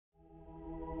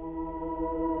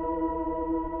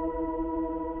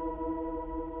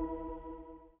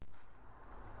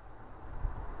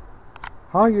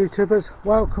Hi YouTubers,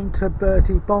 welcome to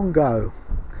Bertie Bongo.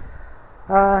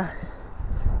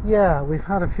 Yeah, we've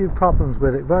had a few problems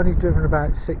with it. We've only driven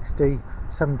about 60-70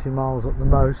 miles at the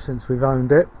most since we've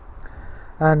owned it,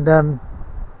 and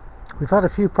we've had a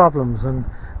few problems, and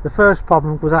the first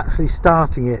problem was actually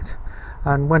starting it,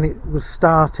 and when it was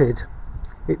started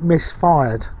it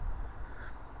misfired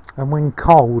and went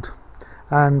cold,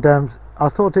 and I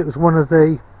thought it was one of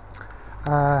the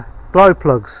glow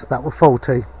plugs that were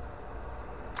faulty.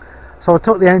 So I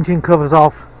took the engine covers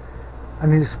off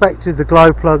and inspected the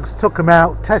glow plugs, took them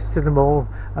out, tested them all,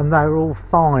 and they were all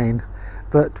fine.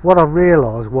 But what I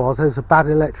realised was there's a bad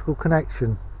electrical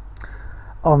connection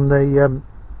on the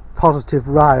positive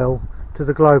rail to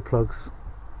the glow plugs.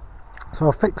 So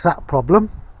I fixed that problem,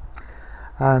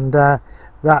 and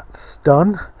that's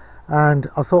done. And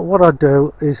I thought what I'd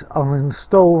do is I'll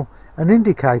install an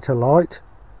indicator light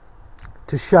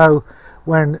to show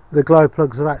when the glow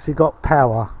plugs have actually got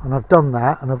power, and I've done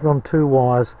that, and I've run two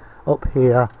wires up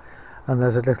here, and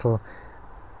there's a little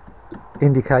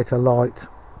indicator light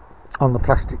on the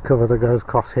plastic cover that goes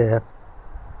across here.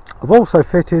 I've also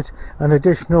fitted an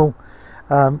additional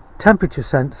temperature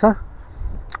sensor,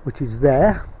 which is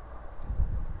there,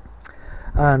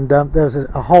 and there's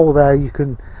a hole there. You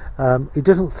can it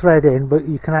doesn't thread in, but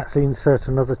you can actually insert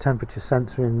another temperature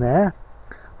sensor in there.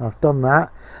 I've done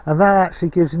that, and that actually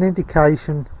gives an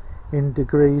indication in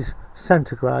degrees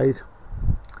centigrade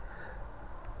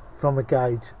from a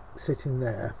gauge sitting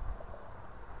there.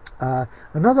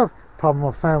 Another problem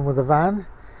I found with the van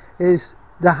is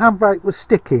the handbrake was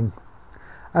sticking,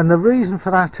 and the reason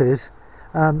for that is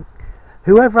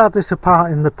whoever had this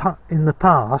apart in the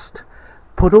past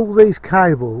put all these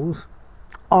cables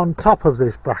on top of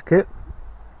this bracket,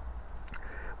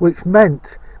 which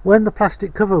meant when the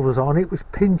plastic cover was on, it was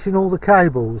pinching all the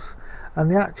cables, and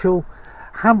the actual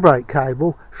handbrake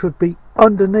cable should be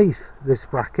underneath this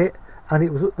bracket, and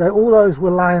it was all those were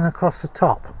laying across the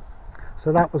top,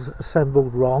 so that was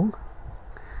assembled wrong.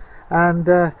 And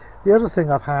the other thing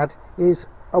I've had is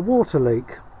a water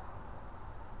leak,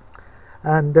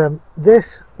 and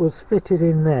this was fitted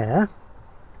in there,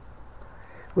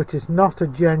 which is not a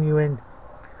genuine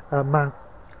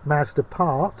Mazda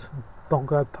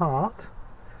Bongo part.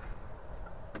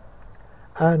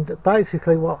 And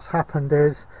basically what's happened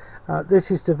is this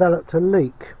has developed a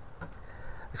leak.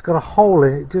 It's got a hole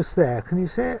in it just there. Can you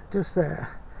see it? Just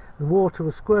there. The water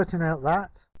was squirting out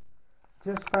that.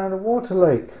 Just found a water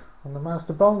leak on the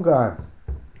Mazda Bongo.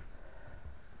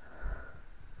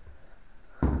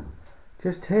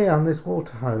 Just here on this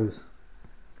water hose.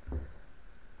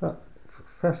 Look,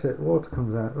 press it, water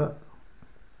comes out, look.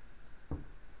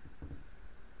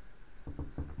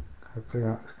 Hopefully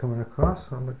that's coming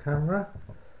across on the camera.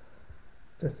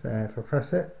 Just there, if I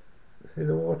press it, see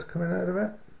the water coming out of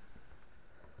it?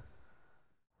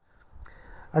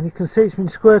 And you can see it's been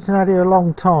squirting out here a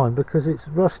long time because it's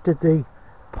rusted the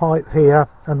pipe here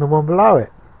and the one below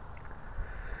it.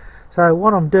 So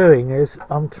what I'm doing is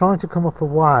I'm trying to come up a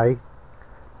way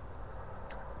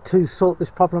to sort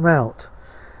this problem out.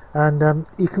 And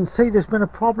you can see there's been a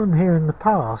problem here in the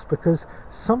past because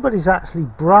somebody's actually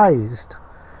brazed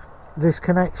this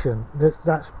connection,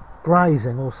 that's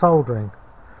brazing or soldering.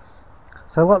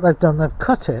 So what they've done, they've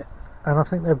cut it, and I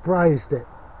think they've brazed it,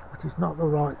 which is not the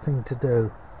right thing to do.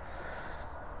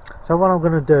 So what I'm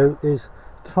going to do is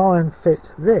try and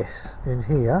fit this in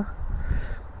here.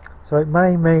 So it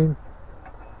may mean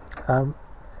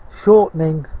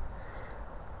shortening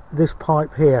this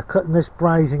pipe here, cutting this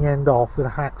brazing end off with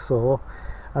a hacksaw,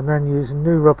 and then using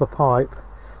new rubber pipe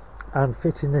and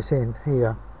fitting this in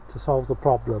here to solve the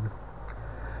problem.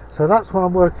 So that's what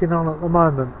I'm working on at the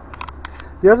moment.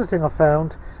 The other thing I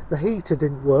found, the heater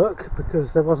didn't work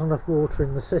because there wasn't enough water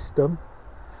in the system.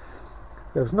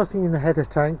 There was nothing in the header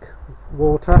tank,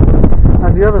 water.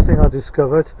 And the other thing I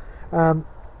discovered, there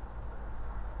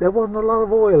wasn't a lot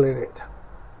of oil in it.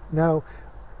 Now,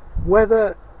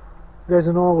 whether there's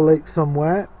an oil leak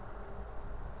somewhere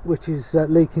which is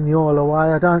leaking the oil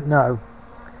away, I don't know.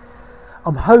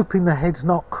 I'm hoping the head's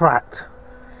not cracked,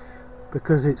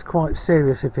 because it's quite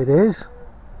serious if it is,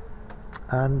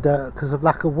 and because of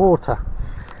lack of water.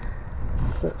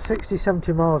 But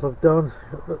 60-70 miles I've done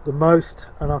at the most,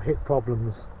 and I've hit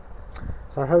problems,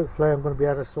 so hopefully I'm going to be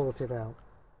able to sort it out.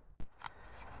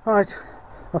 Right,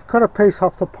 I've cut a piece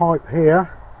off the pipe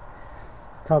here,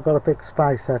 so I've got a big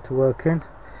space there to work in,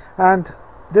 and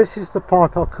this is the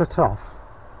pipe I cut off.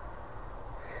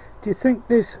 Do you think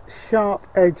this sharp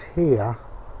edge here,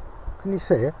 can you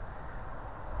see it?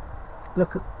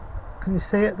 Look at, can you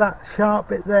see it, that sharp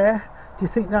bit there? Do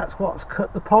you think that's what's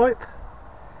cut the pipe?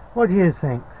 What do you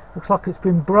think? Looks like it's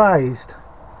been brazed.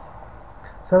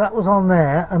 So that was on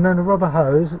there, and then a rubber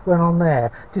hose went on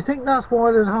there. Do you think that's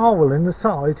why there's a hole in the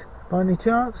side, by any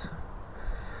chance?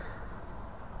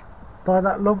 By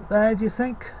that lump there, do you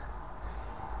think?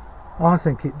 I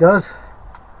think it does.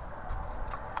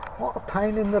 What a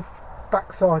pain in the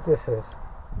backside this is.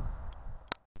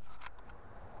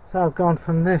 So I've gone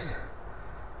from this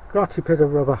grotty bit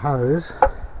of rubber hose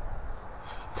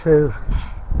to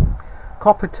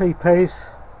copper T-piece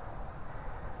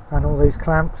and all these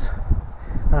clamps,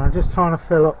 and I'm just trying to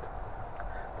fill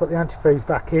up, put the antifreeze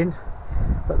back in,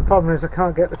 but the problem is I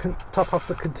can't get the top off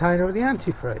the container of the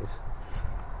antifreeze.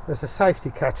 There's a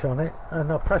safety catch on it,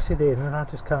 and I press it in and I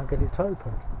just can't get it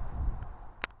open.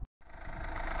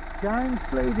 Jane's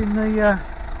bleeding the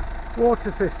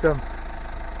water system.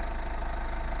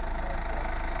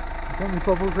 Got any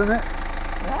bubbles in it?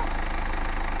 Yeah.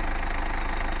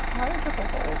 Loads of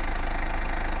bubbles.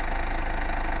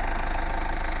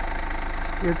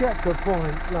 You get to a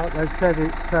point, like they said,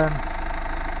 it's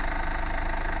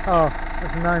oh,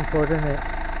 there's a name for it, isn't it?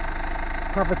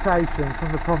 Cavitation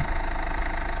from the pump.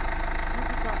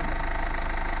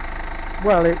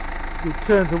 Well, it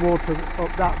turns the water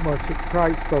up that much, it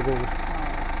creates bubbles.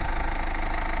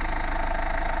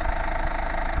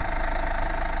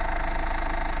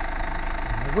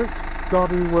 Which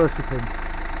god are you worshipping?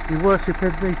 You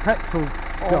worshipping the petrol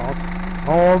god?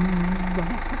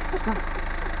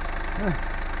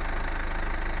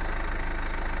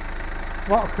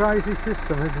 What a crazy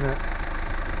system, isn't it?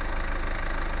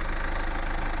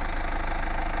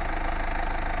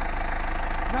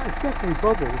 That is definitely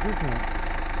bubbles, isn't it?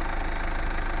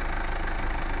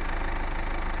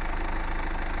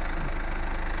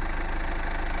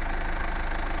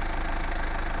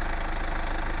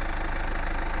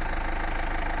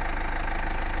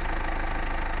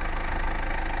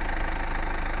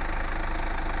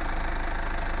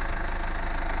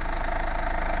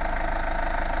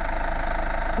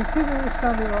 Considering we're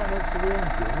standing right next to the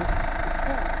engine, it's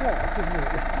quite flat, isn't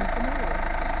it?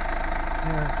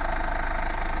 Yeah.